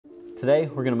Today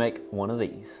we're gonna make one of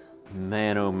these.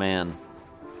 Man, oh man,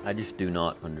 I just do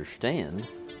not understand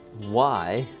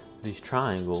why these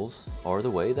triangles are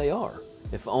the way they are.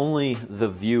 If only the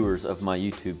viewers of my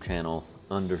YouTube channel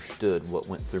understood what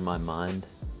went through my mind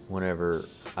whenever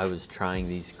I was trying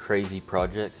these crazy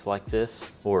projects like this,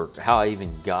 or how I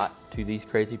even got to these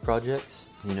crazy projects.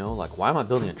 You know, like, why am I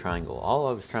building a triangle? All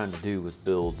I was trying to do was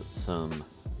build some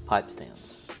pipe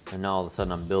stands. And now all of a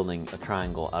sudden I'm building a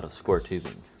triangle out of square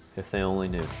tubing. If they only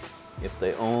knew. If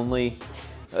they only...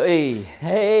 Hey,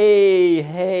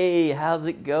 how's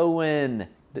it going?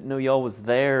 Didn't know y'all was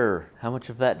there. How much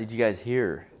of that did you guys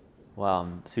hear? Wow,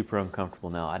 I'm super uncomfortable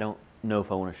now. I don't know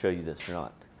if I want to show you this or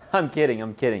not. I'm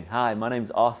kidding. Hi, my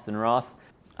name's Austin Ross.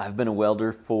 I've been a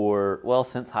welder for, well,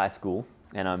 since high school,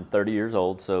 and I'm 30 years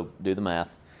old, so do the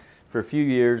math. For a few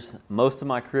years, most of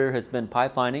my career has been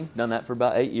pipelining. Done that for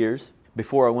about 8 years.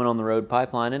 Before I went on the road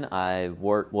pipelining, I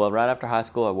worked, well, right after high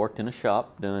school, I worked in a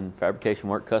shop doing fabrication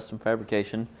work, custom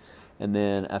fabrication. And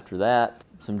then after that,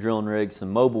 some drilling rigs,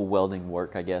 some mobile welding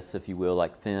work, I guess, if you will,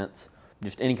 like fence,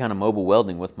 just any kind of mobile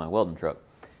welding with my welding truck.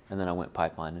 And then I went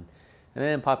pipelining. And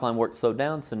then pipeline work slowed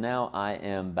down, so now I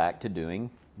am back to doing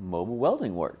mobile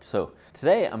welding work. So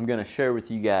today I'm gonna share with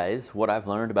you guys what I've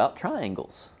learned about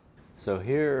triangles. So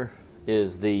here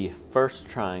is the first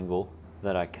triangle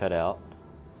that I cut out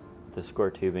with the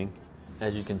square tubing.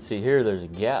 As you can see here, there's a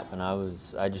gap, and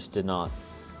I just did not,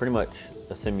 pretty much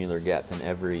a similar gap in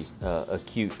every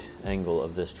acute angle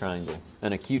of this triangle.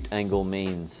 An acute angle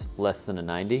means less than a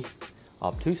 90.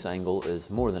 Obtuse angle is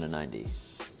more than a 90.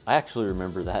 I actually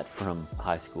remember that from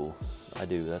high school. I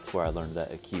do, that's where I learned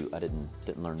that acute. I didn't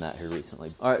learn that here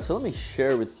recently. All right, so let me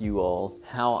share with you all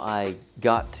how I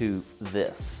got to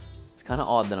this. It's kind of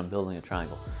odd that I'm building a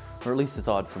triangle, or at least it's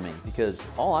odd for me, because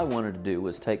all I wanted to do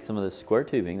was take some of this square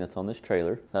tubing that's on this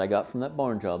trailer that I got from that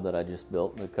barn job that I just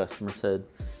built. The customer said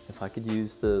if I could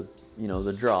use the, you know,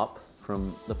 the drop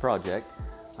from the project,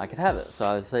 I could have it. So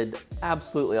I said,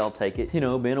 absolutely, I'll take it. You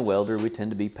know, being a welder, we tend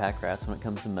to be pack rats when it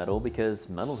comes to metal because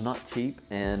metal's not cheap.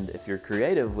 And if you're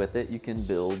creative with it, you can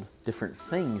build different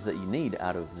things that you need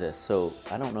out of this. So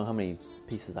I don't know how many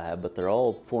pieces I have, but they're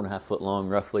all 4.5 foot long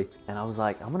roughly. And I was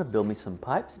like, I'm gonna build me some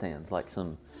pipe stands, like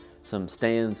some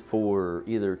stands for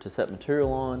either to set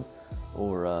material on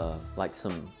or like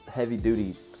some heavy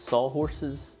duty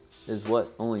sawhorses is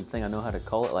what only thing I know how to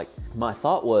call it. Like, my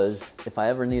thought was if I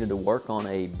ever needed to work on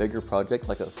a bigger project,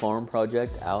 like a farm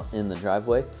project out in the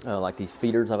driveway, like these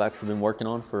feeders I've actually been working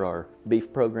on for our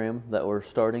beef program that we're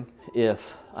starting.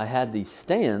 If I had these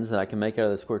stands that I can make out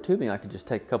of the square tubing, I could just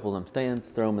take a couple of them stands,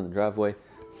 throw them in the driveway,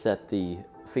 set the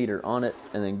feeder on it,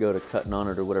 and then go to cutting on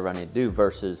it or whatever I need to do,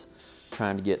 versus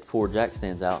trying to get 4 jack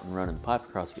stands out and running the pipe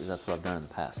across, because that's what I've done in the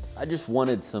past. I just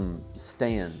wanted some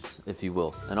stands, if you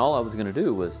will. And all I was gonna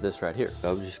do was this right here.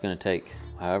 I was just gonna take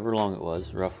however long it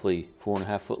was, roughly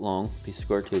 4.5 foot long piece of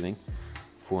square tubing,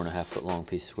 4.5 foot long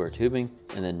piece of square tubing,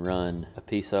 and then run a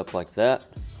piece up like that,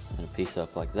 and a piece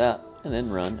up like that, and then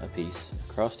run a piece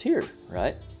across here,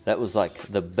 right? That was like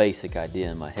the basic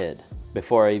idea in my head.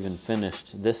 Before I even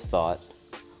finished this thought,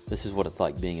 this is what it's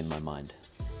like being in my mind.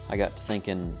 I got to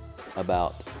thinking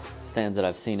about stands that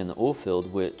I've seen in the oil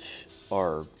field, which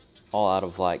are all out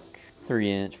of like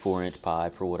 3-inch, 4-inch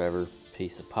pipe or whatever.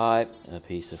 Piece of pipe, a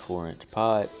piece of 4-inch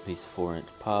pipe, piece of 4-inch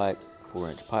pipe,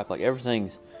 4-inch pipe. Like,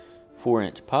 everything's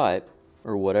 4-inch pipe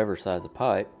or whatever size of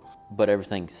pipe, but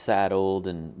everything's saddled,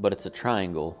 but it's a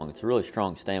triangle. It's a really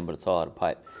strong stand, but it's all out of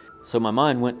pipe. So my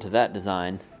mind went to that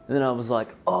design, and then I was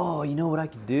like, oh, you know what I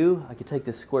could do? I could take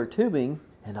this square tubing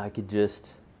and I could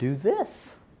just do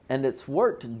this. And it's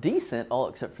worked decent, all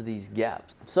except for these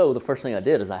gaps. So the first thing I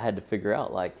did is I had to figure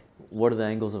out, like, what are the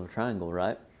angles of a triangle,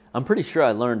 right? I'm pretty sure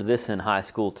I learned this in high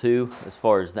school too, as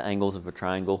far as the angles of a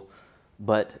triangle,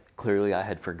 but clearly I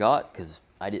had forgot because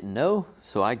I didn't know,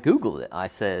 so I Googled it. I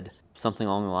said something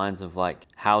along the lines of like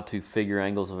how to figure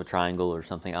angles of a triangle or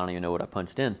something. I don't even know what I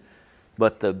punched in.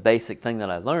 But the basic thing that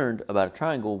I learned about a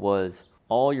triangle was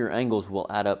all your angles will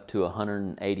add up to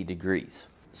 180 degrees.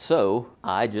 So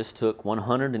I just took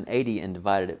 180 and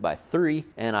divided it by 3,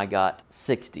 and I got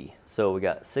 60. So we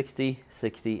got 60,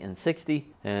 60, and 60.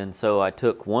 And so I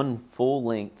took one full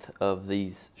length of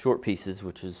these short pieces,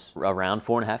 which is around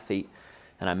 4.5 feet,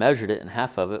 and I measured it, and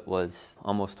half of it was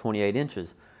almost 28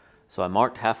 inches. So I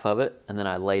marked half of it, and then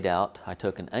I laid out, I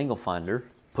took an angle finder,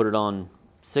 put it on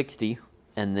 60,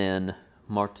 and then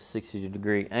marked a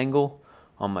 60-degree angle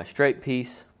on my straight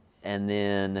piece, and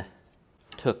then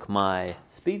took my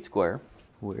speed square.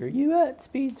 Where are you at,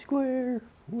 speed square?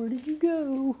 Where did you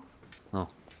go? Oh,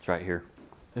 it's right here.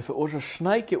 If it was a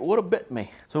snake, it would have bit me.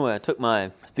 So anyway, I took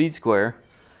my speed square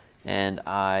and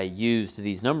I used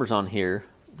these numbers on here.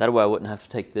 That way I wouldn't have to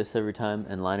take this every time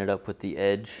and line it up with the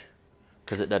edge,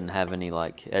 because it doesn't have any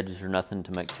like edges or nothing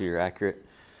to make sure you're accurate.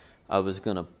 I was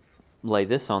gonna lay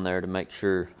this on there to make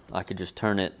sure I could just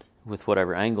turn it with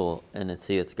whatever angle, and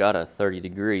see it's got a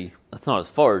 30-degree. That's not as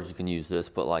far as you can use this,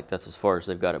 but like that's as far as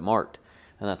they've got it marked.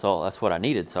 And that's all, that's what I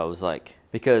needed. So I was like,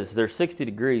 because they're 60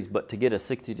 degrees, but to get a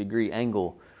 60-degree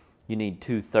angle, you need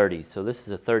two 30s. So this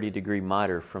is a 30-degree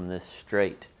miter from this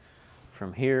straight.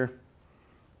 From here,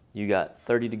 you got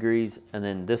 30 degrees, and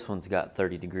then this one's got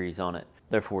 30 degrees on it.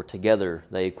 Therefore, together,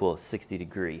 they equal a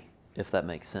 60-degree, if that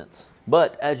makes sense.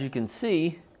 But as you can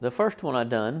see, the first one I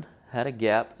done had a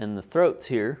gap in the throats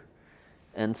here.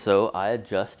 And so I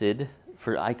adjusted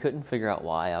I couldn't figure out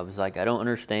why. I was like, I don't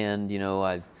understand, you know,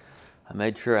 I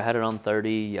made sure I had it on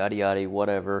 30, yada yada,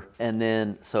 whatever. And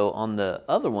then, so on the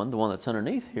other one, the one that's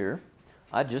underneath here,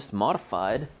 I just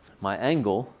modified my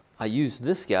angle. I used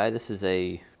this guy. This is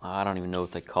I don't even know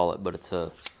what they call it, but it's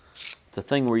a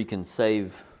thing where you can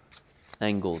save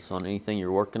angles on anything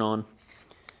you're working on.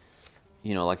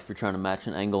 You know, like if you're trying to match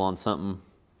an angle on something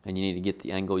and you need to get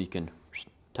the angle, you can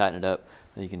tighten it up,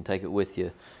 and you can take it with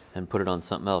you and put it on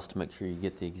something else to make sure you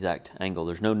get the exact angle.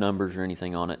 There's no numbers or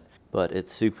anything on it, but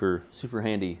it's super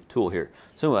handy tool here.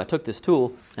 So anyway, I took this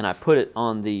tool and I put it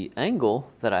on the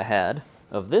angle that I had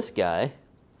of this guy,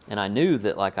 and I knew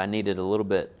that like I needed a little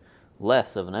bit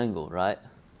less of an angle, right?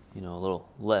 You know, a little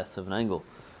less of an angle.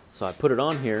 So I put it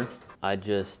on here. I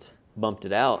just bumped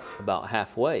it out about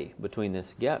halfway between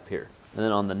this gap here. And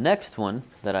then on the next one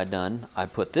that I done, I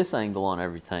put this angle on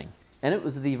everything. And it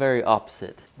was the very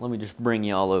opposite. Let me just bring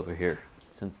you all over here,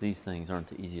 since these things aren't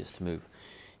the easiest to move.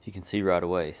 You can see right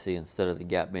away, see, instead of the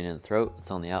gap being in the throat,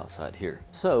 it's on the outside here.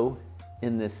 So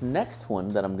in this next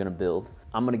one that I'm gonna build,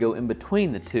 I'm gonna go in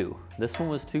between the two. This one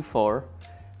was too far,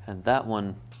 and that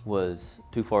one was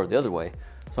too far the other way.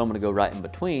 So I'm gonna go right in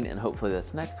between, and hopefully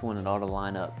this next one, it ought to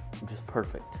line up just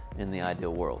perfect in the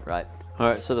ideal world, right? All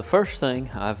right, so the first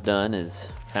thing I've done is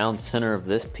found the center of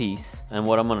this piece, and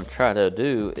what I'm gonna try to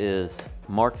do is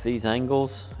mark these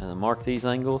angles, and then mark these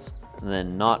angles, and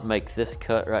then not make this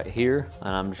cut right here,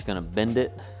 and I'm just gonna bend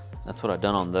it. That's what I've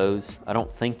done on those. I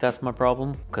don't think that's my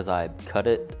problem, because I cut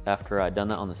it after I'd done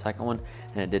that on the second one,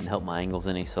 and it didn't help my angles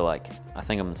any, so like, I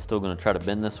think I'm still gonna try to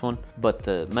bend this one. But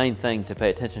the main thing to pay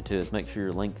attention to is make sure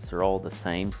your lengths are all the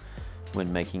same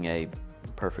when making a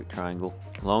perfect triangle.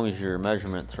 As long as your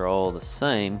measurements are all the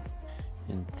same,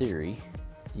 in theory,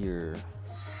 your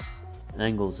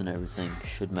angles and everything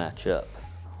should match up.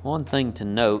 One thing to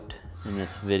note in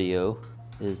this video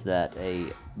is that a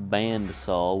band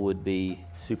saw would be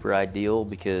super ideal,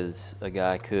 because a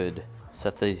guy could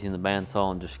set these in the band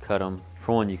saw and just cut them.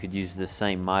 For one, you could use this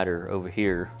same miter over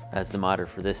here as the miter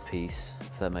for this piece,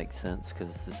 if that makes sense, because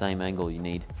it's the same angle you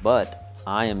need. But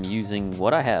I am using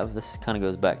what I have. This kind of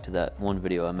goes back to that one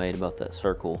video I made about that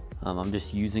circle. I'm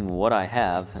just using what I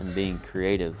have and being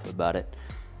creative about it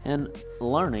and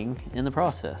learning in the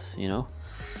process, you know?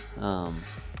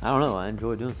 I don't know, I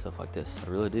enjoy doing stuff like this, I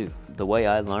really do. The way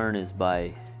I learn is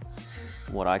by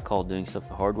what I call doing stuff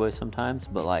the hard way sometimes,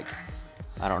 but like,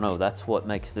 I don't know, that's what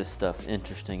makes this stuff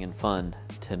interesting and fun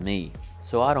to me.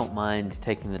 So I don't mind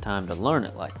taking the time to learn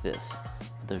it like this.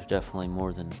 But there's definitely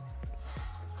more than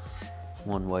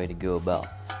one way to go about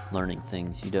learning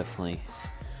things.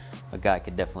 A guy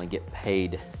could definitely get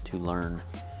paid to learn,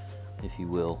 if you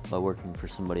will, by working for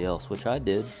somebody else, which I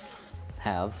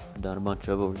have done a bunch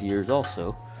of over the years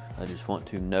also. I just want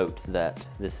to note that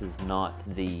this is not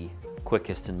the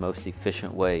quickest and most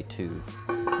efficient way to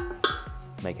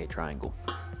make a triangle.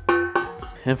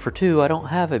 And for two, I don't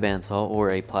have a bandsaw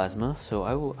or a plasma, so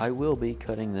I will be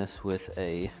cutting this with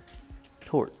a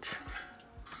torch.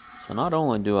 So not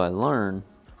only do I learn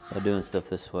by doing stuff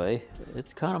this way,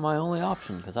 it's kind of my only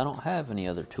option because I don't have any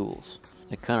other tools.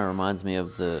 It kind of reminds me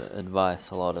of the advice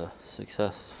a lot of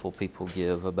successful people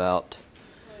give about...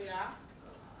 Oh yeah?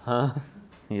 Huh?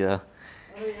 Yeah.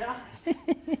 Oh yeah?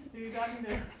 Who you talking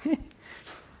to?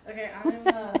 Okay,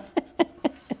 I'm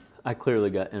I clearly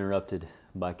got interrupted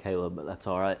by Caleb, but that's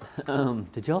all right.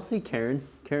 Did y'all see Karen?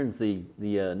 Karen's the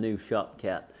new shop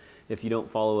cat. If you don't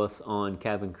follow us on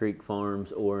Cabin Creek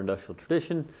Farms or Industrial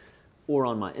Tradition, or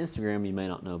on my Instagram, you may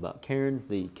not know about Karen,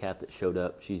 the cat that showed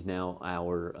up. She's now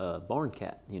our barn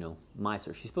cat, you know,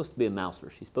 micer. She's supposed to be a mouser.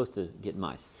 She's supposed to get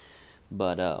mice.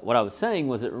 But what I was saying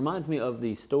was it reminds me of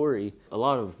the story. A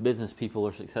lot of business people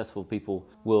or successful people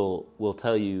will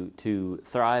tell you to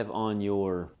thrive on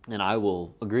your, and I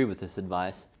will agree with this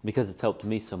advice because it's helped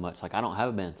me so much. Like I don't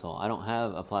have a bandsaw, I don't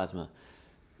have a plasma,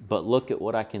 but look at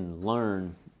what I can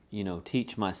learn, you know,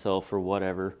 teach myself or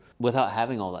whatever without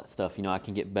having all that stuff, you know, I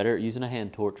can get better at using a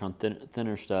hand torch on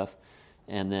thinner stuff,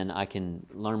 and then I can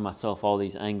learn myself all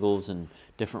these angles and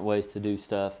different ways to do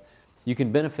stuff. You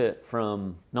can benefit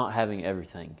from not having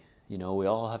everything. You know, we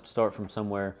all have to start from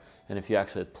somewhere, and if you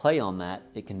actually play on that,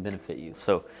 it can benefit you.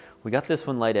 So we got this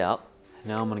one laid out.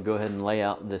 Now I'm gonna go ahead and lay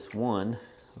out this one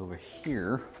over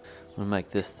here. I'm gonna make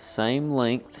this the same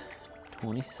length,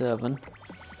 27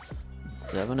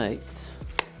 7/8.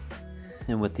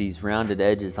 And with these rounded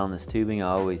edges on this tubing, I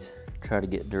always try to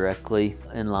get directly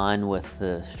in line with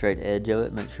the straight edge of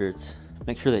it. Make sure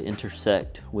they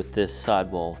intersect with this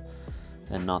sidewall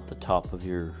and not the top of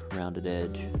your rounded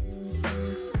edge.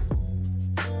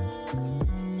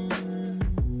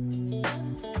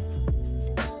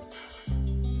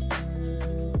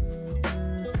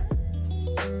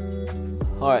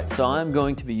 All right, so I'm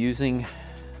going to be using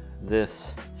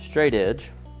this straight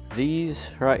edge. These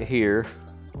right here,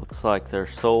 looks like they're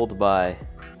sold by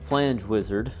Flange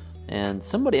Wizard. And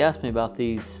somebody asked me about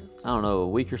these, I don't know, a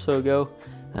week or so ago.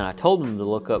 And I told them to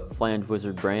look up Flange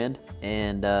Wizard brand.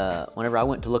 And whenever I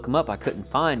went to look them up, I couldn't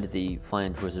find the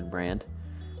Flange Wizard brand.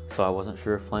 So I wasn't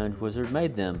sure if Flange Wizard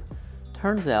made them.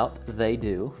 Turns out they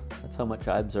do. That's how much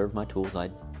I observe my tools. I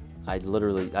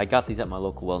got these at my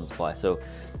local welding supply. So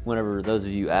whenever those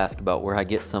of you ask about where I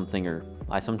get something, or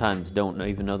I sometimes don't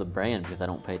even know the brand because I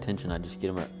don't pay attention, I just get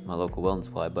them at my local welding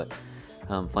supply. But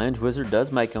Flange Wizard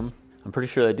does make them. I'm pretty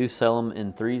sure they do sell them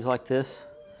in 3s like this.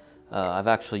 I've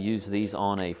actually used these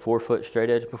on a 4-foot straight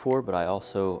edge before, but I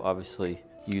also obviously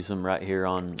use them right here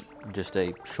on just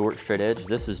a short straight edge.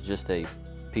 This is just a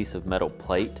piece of metal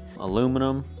plate.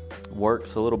 Aluminum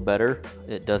works a little better.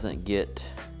 It doesn't get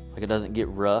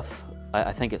rough.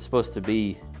 I think it's supposed to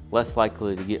be less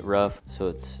likely to get rough, so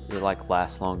it like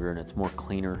lasts longer and it's more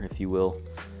cleaner, if you will.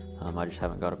 I just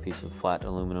haven't got a piece of flat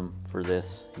aluminum for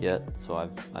this yet, so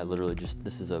I literally just,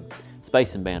 this is a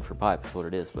spacing band for pipe is what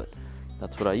it is, but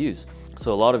that's what I use.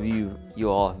 So a lot of you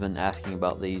all have been asking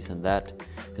about these, and that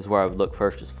is where I would look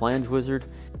first, is Flange Wizard.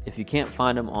 If you can't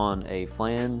find them on a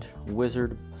Flange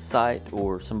Wizard site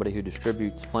or somebody who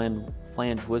distributes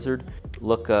Flange Wizard,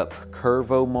 look up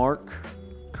Curvomark.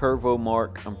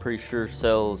 Curvomark, I'm pretty sure,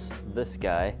 sells this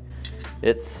guy.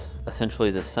 It's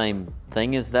essentially the same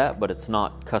thing as that, but it's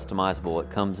not customizable. It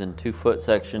comes in 2-foot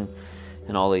section,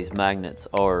 and all these magnets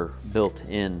are built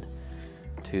in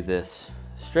to this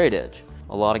straight edge.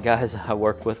 A lot of guys I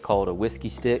work with call it a whiskey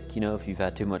stick. You know, if you've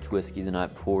had too much whiskey the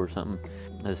night before or something,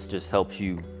 this just helps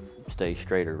you stay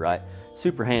straighter, right?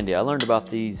 Super handy. I learned about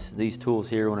these tools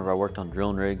here whenever I worked on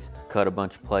drilling rigs, cut a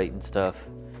bunch of plate and stuff,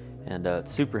 and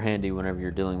it's super handy whenever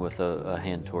you're dealing with a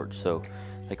hand torch. So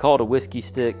they call it a whiskey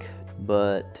stick,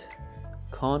 but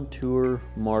contour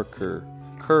marker,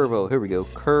 Curvo, here we go,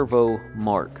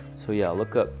 Curvomark. So yeah,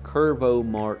 look up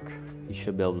Curvomark. You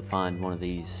should be able to find one of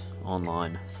these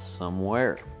online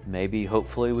somewhere. Maybe,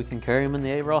 hopefully, we can carry them in the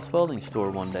AROSSWELDING store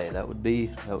one day. That would be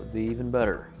even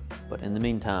better. But in the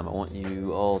meantime, I want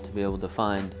you all to be able to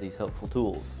find these helpful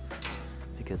tools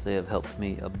because they have helped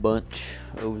me a bunch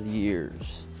over the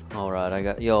years. All right, I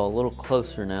got y'all a little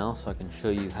closer now so I can show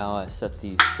you how I set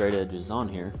these straight edges on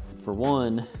here. For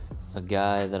one, a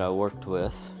guy that I worked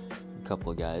with, a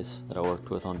couple of guys that I worked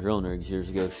with on drilling rigs years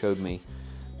ago showed me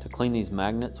to clean these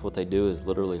magnets. What they do is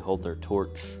literally hold their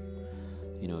torch,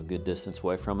 you know, a good distance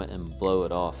away from it and blow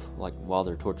it off, like while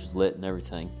their torch is lit and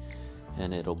everything.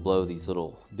 And it'll blow these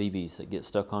little BBs that get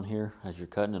stuck on here as you're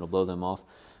cutting. It'll blow them off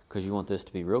because you want this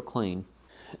to be real clean.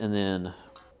 And then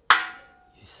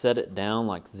you set it down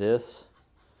like this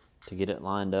to get it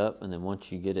lined up. And then once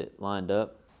you get it lined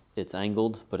up, it's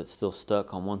angled, but it's still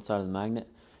stuck on one side of the magnet.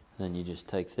 And then you just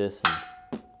take this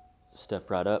and step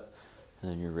right up, and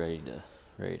then you're ready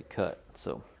to cut.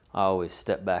 So I always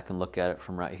step back and look at it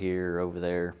from right here or over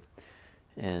there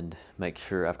and make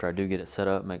sure, after I do get it set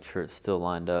up, make sure it's still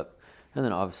lined up. And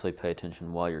then obviously pay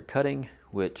attention while you're cutting,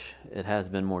 which it has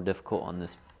been more difficult on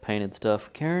this painted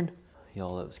stuff. Karen,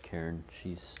 y'all, that was Karen.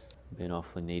 She's being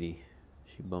awfully needy.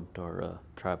 She bumped our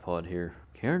tripod here.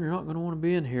 Karen, you're not gonna wanna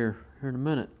be in here in a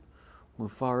minute. We'll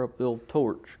fire up the old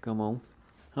torch, come on.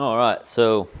 All right,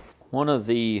 so one of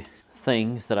the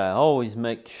things that I always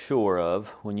make sure of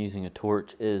when using a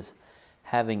torch is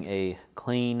having a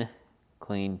clean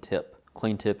tip.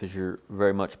 Clean tip is your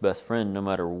very much best friend no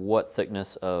matter what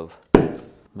thickness of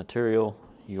material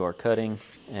you are cutting.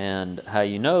 And how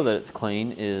you know that it's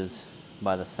clean is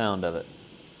by the sound of it.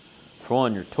 For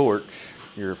one, your torch,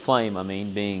 your flame, I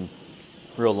mean, being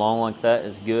real long like that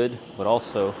is good, but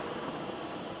also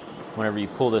whenever you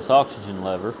pull this oxygen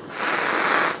lever,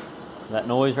 that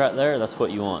noise right there, that's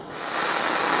what you want.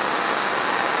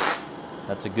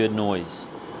 That's a good noise.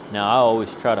 Now I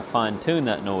always try to fine tune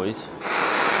that noise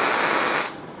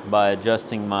by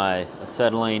adjusting my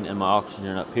acetylene and my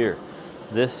oxygen up here.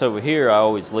 This over here I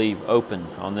always leave open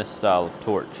on this style of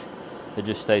torch. It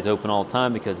just stays open all the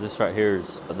time because this right here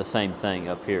is the same thing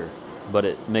up here, but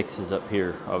it mixes up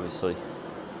here obviously.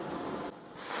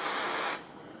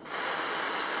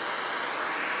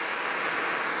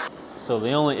 So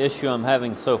the only issue I'm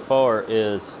having so far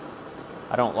is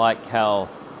I don't like how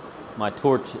my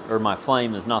torch or my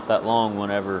flame is not that long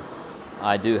whenever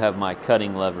I do have my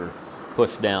cutting lever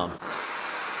pushed down.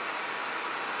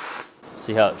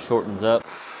 See how it shortens up?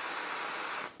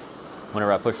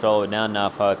 Whenever I push it all the way down. Now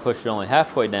if I push it only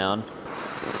halfway down,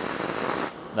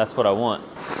 that's what I want.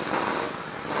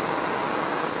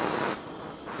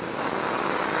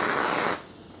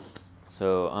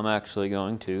 So I'm actually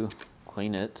going to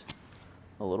clean it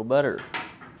a little better.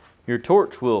 Your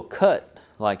torch will cut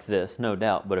like this, no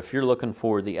doubt, but if you're looking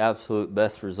for the absolute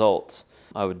best results,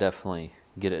 I would definitely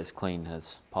get it as clean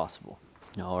as possible.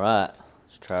 All right,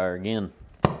 let's try her again.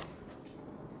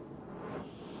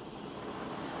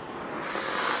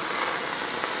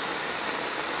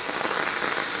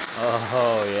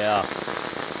 Oh yeah.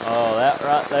 Oh, that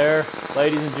right there,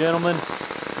 ladies and gentlemen,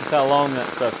 look how long that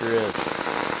sucker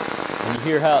is. And you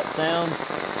hear how it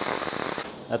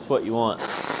sounds? That's what you want.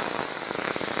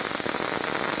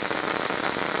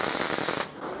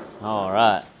 All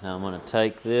right, now I'm gonna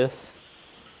take this,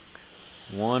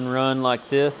 one run like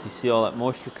this, you see all that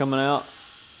moisture coming out,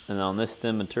 and on this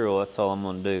thin material, that's all I'm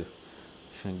gonna do.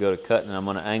 Just gonna go to cutting, and I'm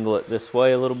gonna angle it this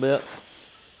way a little bit,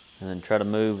 and then try to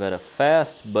move at a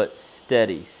fast but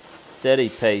steady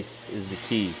pace is the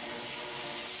key.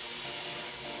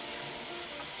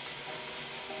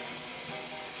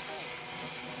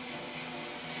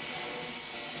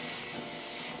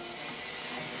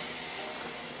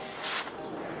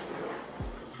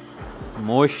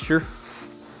 Moisture,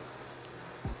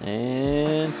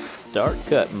 and start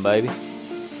cutting, baby.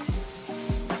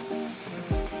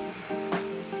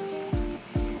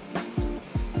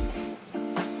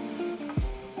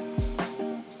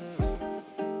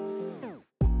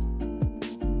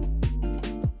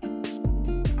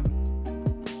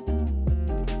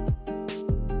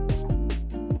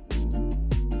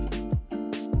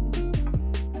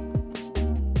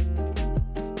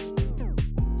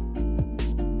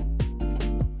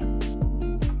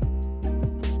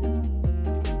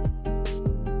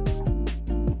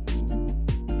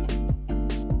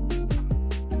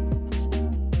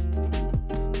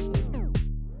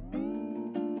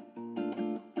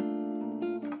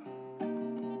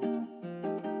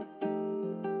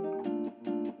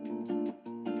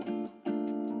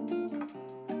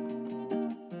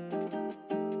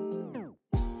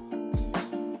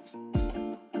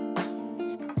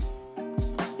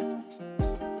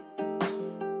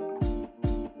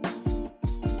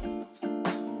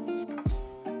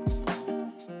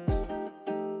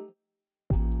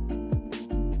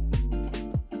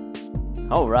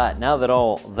 All right, now that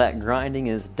all that grinding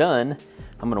is done,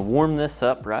 I'm gonna warm this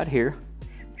up right here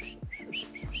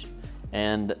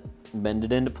and bend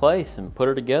it into place and put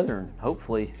her together, and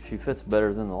hopefully she fits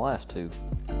better than the last two.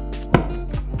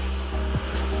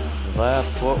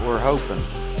 That's what we're hoping.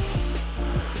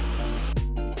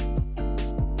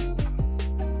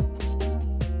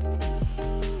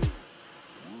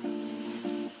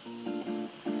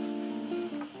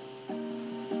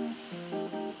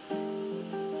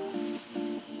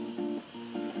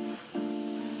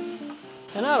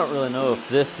 And I don't really know if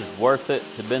this is worth it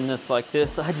to bend this like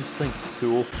this. I just think it's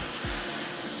cool.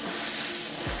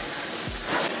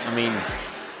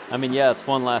 I mean, yeah, it's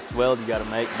one last weld you gotta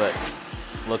make, but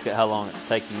look at how long it's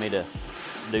taking me to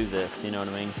do this, you know what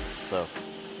I mean? So,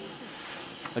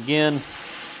 again,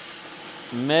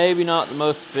 maybe not the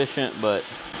most efficient, but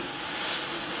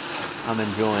I'm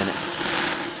enjoying it.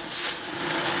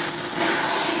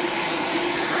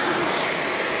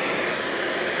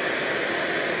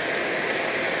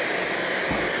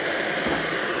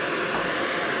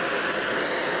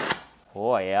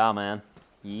 Oh yeah, man.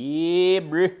 Yeah,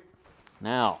 bruh.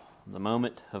 Now, the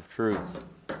moment of truth.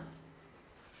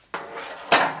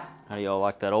 How do y'all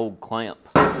like that old clamp?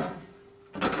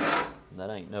 That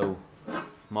ain't no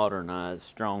modernized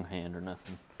strong hand or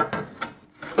nothing.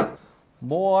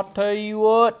 Boy, I tell you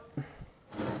what,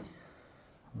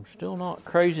 I'm still not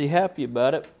crazy happy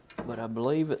about it, but I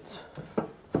believe it's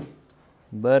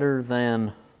better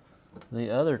than the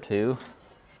other two.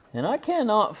 And I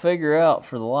cannot figure out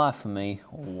for the life of me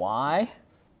why.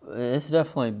 It's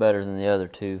definitely better than the other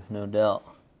two, no doubt.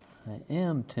 I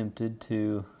am tempted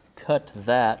to cut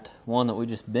that one that we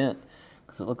just bent,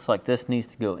 because it looks like this needs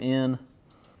to go in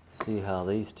See how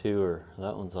these two are,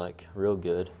 that one's like real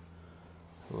good.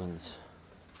 That one's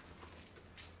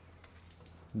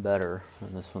better,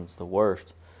 and this one's the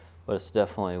worst, but it's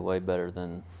definitely way better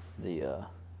than the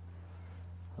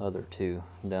other two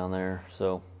down there.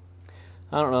 So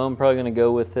I don't know, I'm probably gonna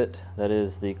go with it. That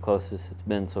is the closest it's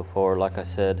been so far. Like I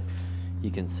said, you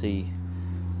can see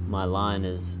my line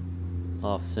is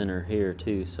off center here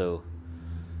too, so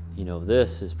you know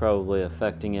this is probably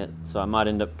affecting it, so I might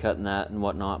end up cutting that and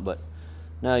whatnot, but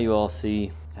now you all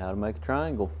see how to make a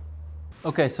triangle.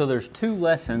 Okay, so there's two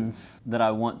lessons that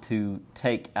I want to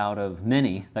take out of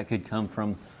many that could come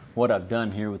from what I've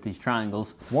done here with these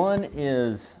triangles. One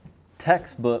is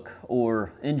textbook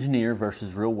or engineer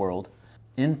versus real world.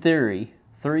 In theory,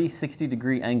 3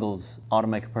 60-degree angles ought to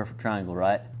make a perfect triangle,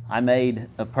 right? I made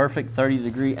a perfect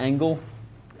 30-degree angle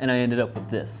and I ended up with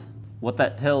this. What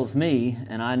that tells me,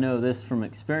 and I know this from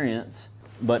experience,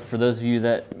 but for those of you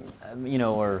that you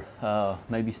know are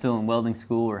maybe still in welding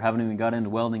school or haven't even got into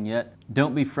welding yet,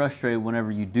 don't be frustrated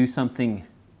whenever you do something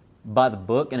by the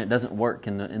book and it doesn't work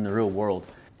in the real world.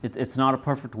 It's not a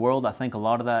perfect world. I think a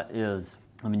lot of that is,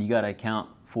 I mean, you got to account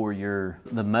for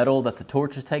the metal that the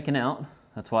torch is taking out.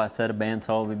 That's why I said a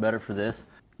bandsaw would be better for this.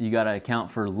 You got to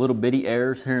account for little bitty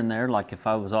errors here and there, like if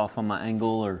I was off on my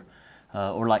angle or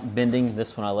like bending.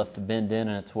 This one I left the bend in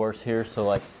and it's worse here. So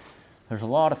like there's a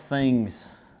lot of things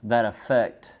that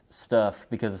affect stuff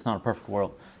because it's not a perfect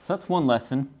world. So that's one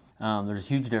lesson. There's a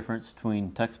huge difference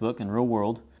between textbook and real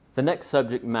world. The next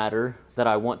subject matter that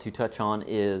I want to touch on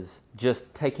is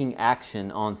just taking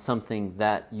action on something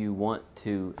that you want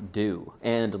to do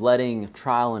and letting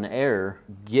trial and error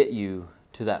get you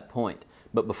to that point.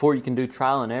 But before you can do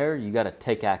trial and error, you got to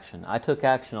take action. I took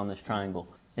action on this triangle,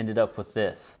 ended up with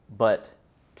this. But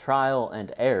trial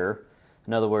and error,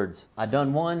 in other words, I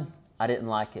done one, I didn't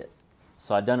like it.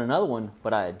 So I done another one,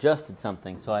 but I adjusted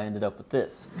something, so I ended up with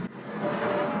this.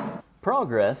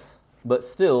 Progress, but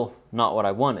still not what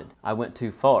I wanted. I went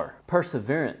too far.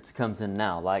 Perseverance comes in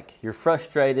now. Like you're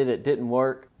frustrated, it didn't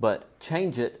work, but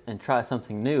change it and try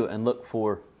something new and look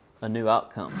for a new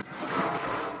outcome.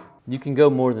 You can go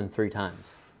more than 3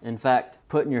 times. In fact,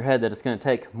 put in your head that it's going to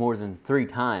take more than 3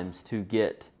 times to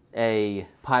get a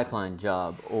pipeline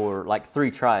job, or like 3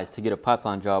 tries to get a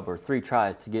pipeline job, or 3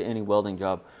 tries to get any welding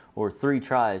job, or 3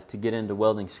 tries to get into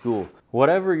welding school.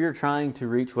 Whatever you're trying to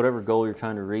reach, whatever goal you're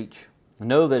trying to reach,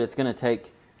 know that it's going to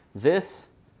take this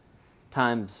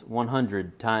times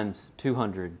 100 times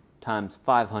 200 times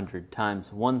 500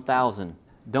 times 1,000.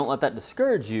 Don't let that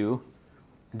discourage you.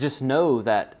 Just know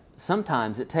that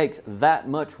sometimes it takes that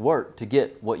much work to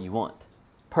get what you want.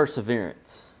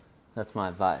 Perseverance. That's my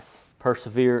advice.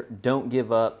 Persevere, don't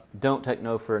give up, don't take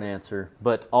no for an answer,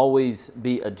 but always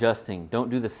be adjusting. Don't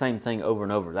do the same thing over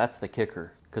and over. That's the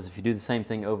kicker. Because if you do the same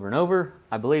thing over and over,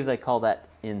 I believe they call that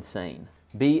insane.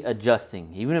 Be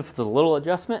adjusting. Even if it's a little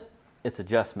adjustment, it's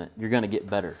adjustment. You're going to get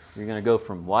better. You're going to go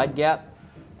from wide gap,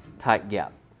 tight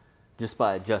gap, just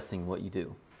by adjusting what you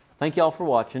do. Thank you all for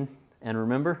watching, and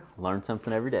remember, learn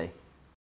something every day.